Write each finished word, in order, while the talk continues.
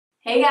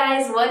Hey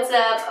guys, what's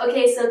up?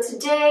 Okay, so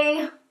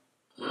today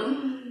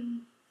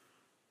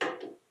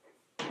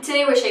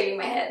we're shaving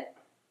my head.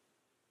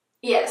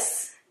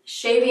 Yes,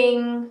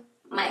 shaving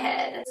my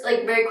head.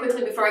 Like very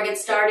quickly before I get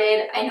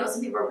started, I know some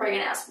people are probably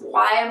gonna ask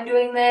why I'm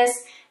doing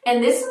this.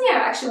 And this is something I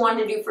actually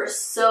wanted to do for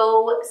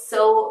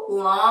so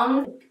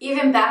long.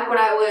 Even back when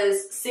I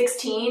was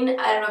 16,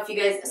 I don't know if you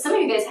guys, some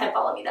of you guys had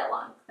followed me that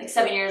long, like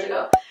 7 years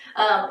ago.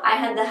 I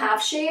had the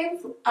half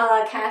shave,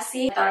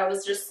 Cassie. I thought it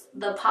was just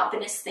the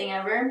poppinest thing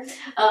ever.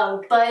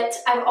 But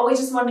I've always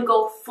just wanted to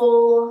go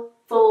full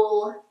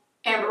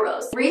Amber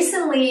Rose.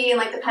 Recently, in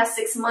like the past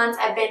 6 months,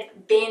 I've been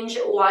binge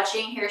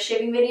watching hair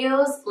shaving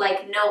videos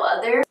like no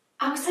other.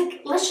 I was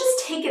like, let's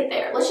just take it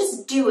there. Let's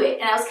just do it.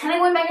 And I was kind of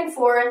going back and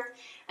forth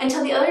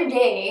until the other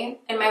day,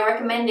 in my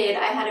recommended,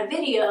 I had a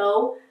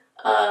video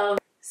of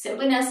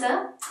Simply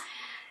Nessa,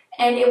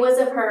 and it was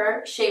of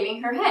her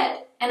shaving her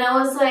head. And I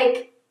was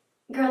like,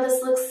 girl,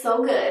 this looks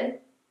so good.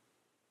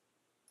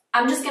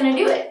 I'm just gonna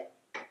do it.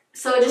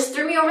 So it just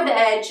threw me over the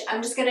edge.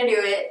 I'm just gonna do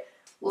it.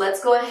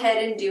 Let's go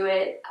ahead and do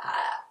it.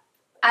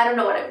 I don't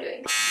know what I'm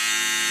doing.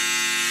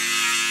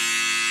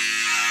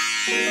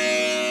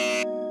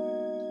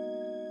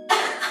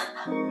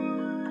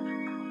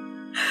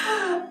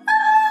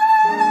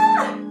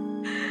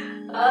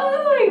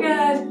 Oh my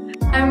god.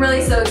 I'm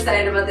really so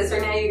excited about this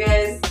right now, you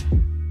guys.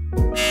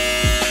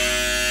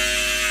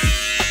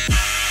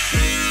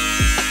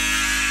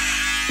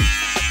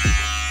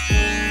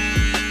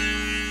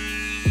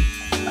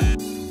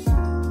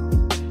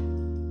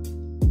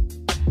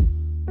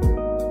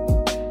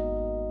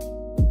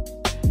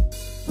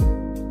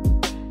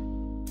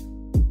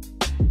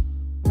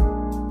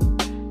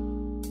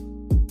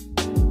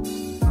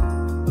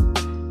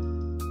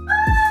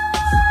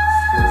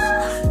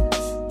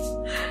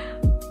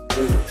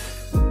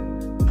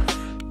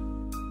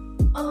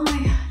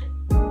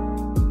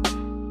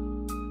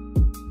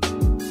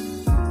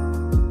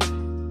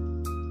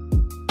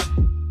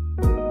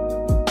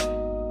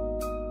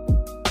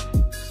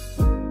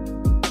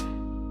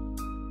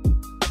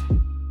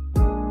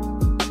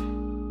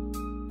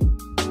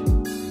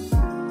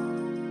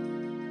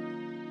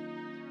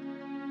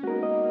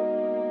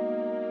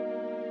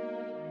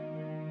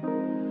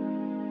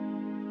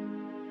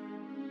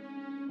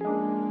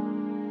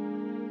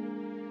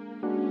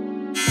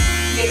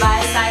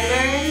 Goodbye,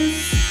 sideburns.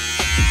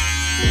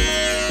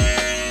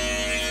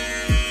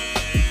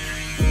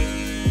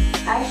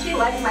 I actually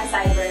like my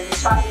sideburns,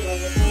 shockingly.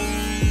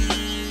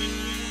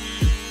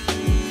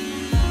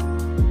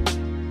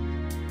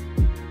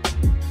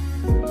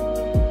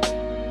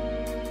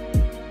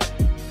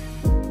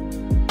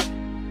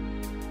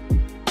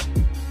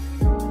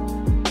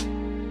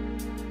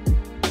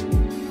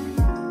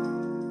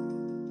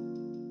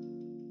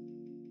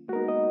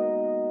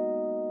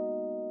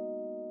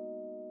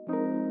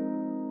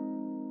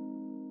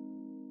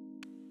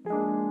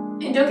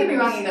 And don't get me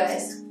wrong, you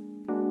guys.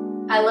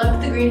 I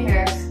loved the green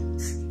hair.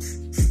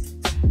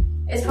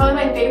 It's probably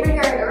my favorite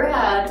hair I've ever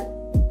had.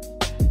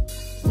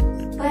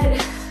 But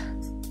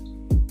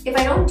if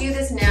I don't do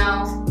this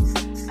now,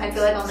 I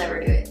feel like I'll never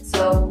do it.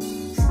 So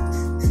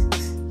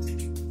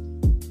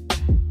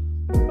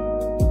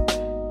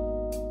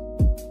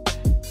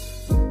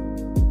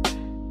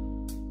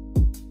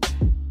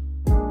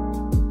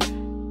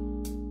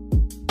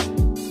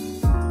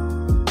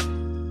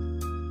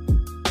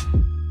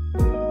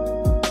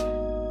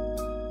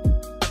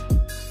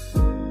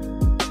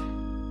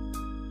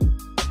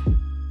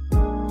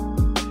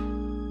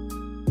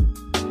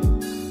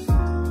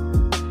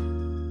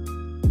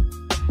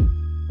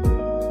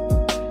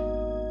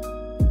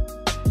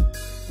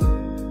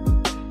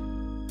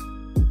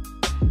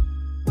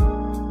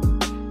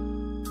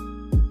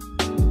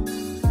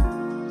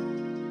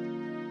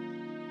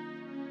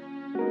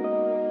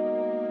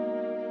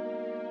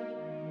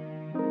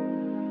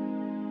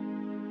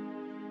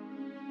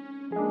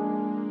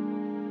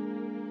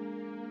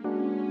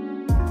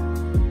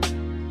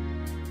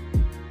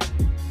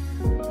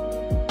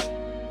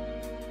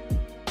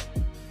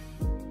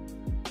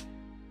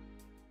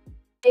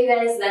hey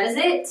guys, that is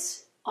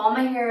it. All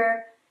my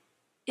hair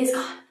is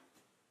gone.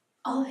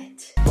 All of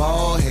it.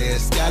 Bald head,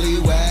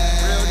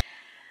 scallywag.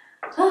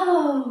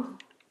 Oh,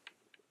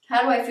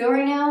 how do I feel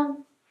right now?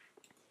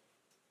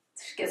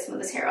 Let's get some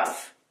of this hair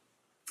off.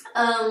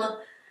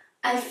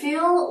 I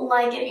feel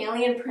like an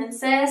alien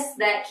princess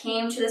that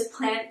came to this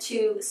planet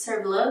to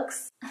serve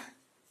looks.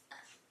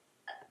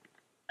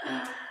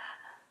 How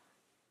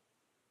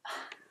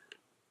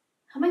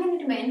am I gonna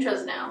do my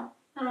intros now?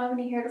 I don't have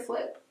any hair to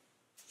flip.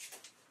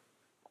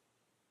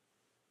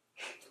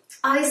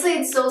 Obviously,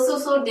 it's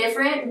so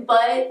different,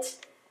 but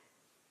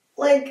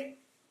like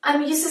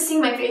I'm used to seeing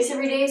my face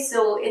every day,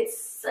 so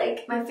it's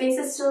like my face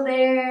is still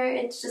there.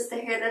 It's just the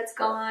hair that's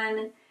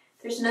gone.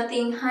 There's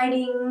nothing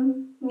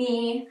hiding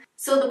me.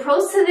 So the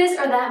pros to this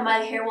are that my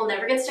hair will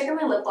never get stuck in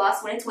my lip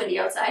gloss when it's windy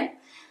outside.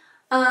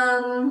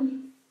 I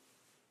don't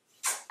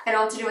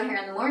have to do my hair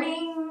in the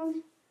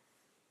morning.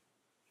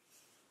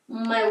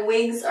 My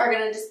wigs are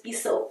gonna just be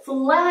so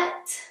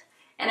flat.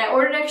 And I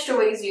ordered extra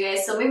wigs, you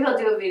guys, so maybe I'll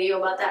do a video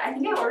about that. I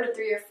think I ordered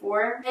 3 or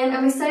 4. And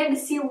I'm excited to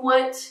see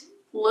what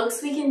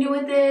looks we can do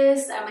with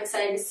this. I'm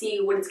excited to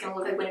see what it's going to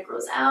look like when it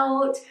grows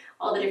out.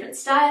 All the different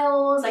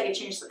styles. I can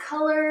change the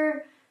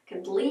color. I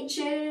can bleach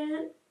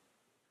it.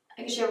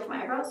 I can shave off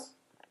my eyebrows.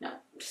 No.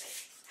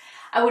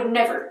 I would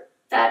never.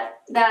 That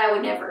I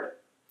would never.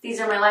 These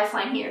are my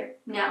lifeline here.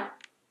 Now.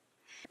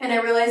 And I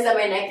realized that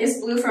my neck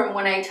is blue from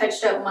when I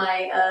touched up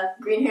my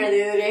green hair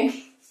the other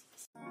day.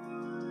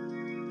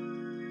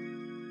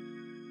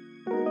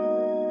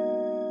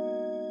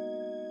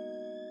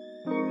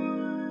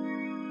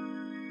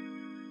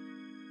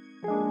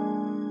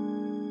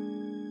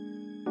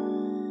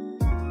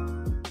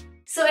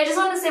 So I just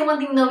want to say one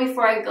thing though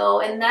before I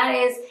go, and that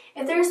is,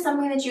 if there's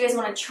something that you guys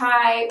want to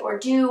try or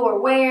do or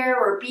wear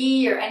or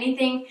be or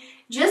anything,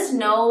 just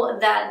know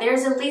that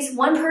there's at least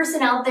one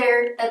person out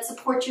there that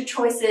supports your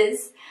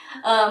choices.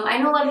 I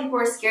know a lot of people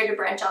are scared to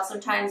branch out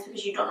sometimes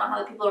because you don't know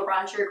how the people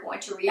around you are going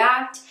to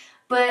react,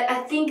 but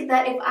I think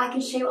that if I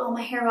can shave all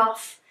my hair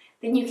off,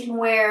 then you can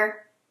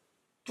wear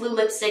blue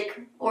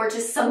lipstick or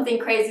just something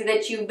crazy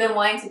that you've been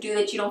wanting to do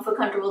that you don't feel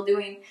comfortable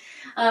doing.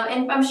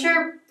 And I'm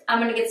sure I'm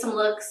gonna get some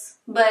looks,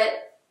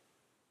 but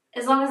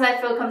as long as I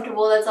feel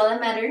comfortable, that's all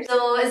that matters.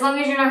 So as long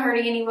as you're not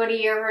hurting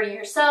anybody or hurting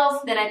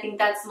yourself, then I think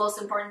that's the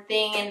most important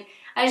thing. And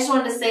I just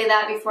wanted to say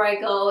that before I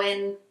go,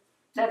 and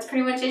that's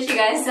pretty much it, you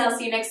guys. I'll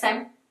see you next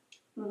time.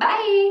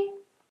 Bye!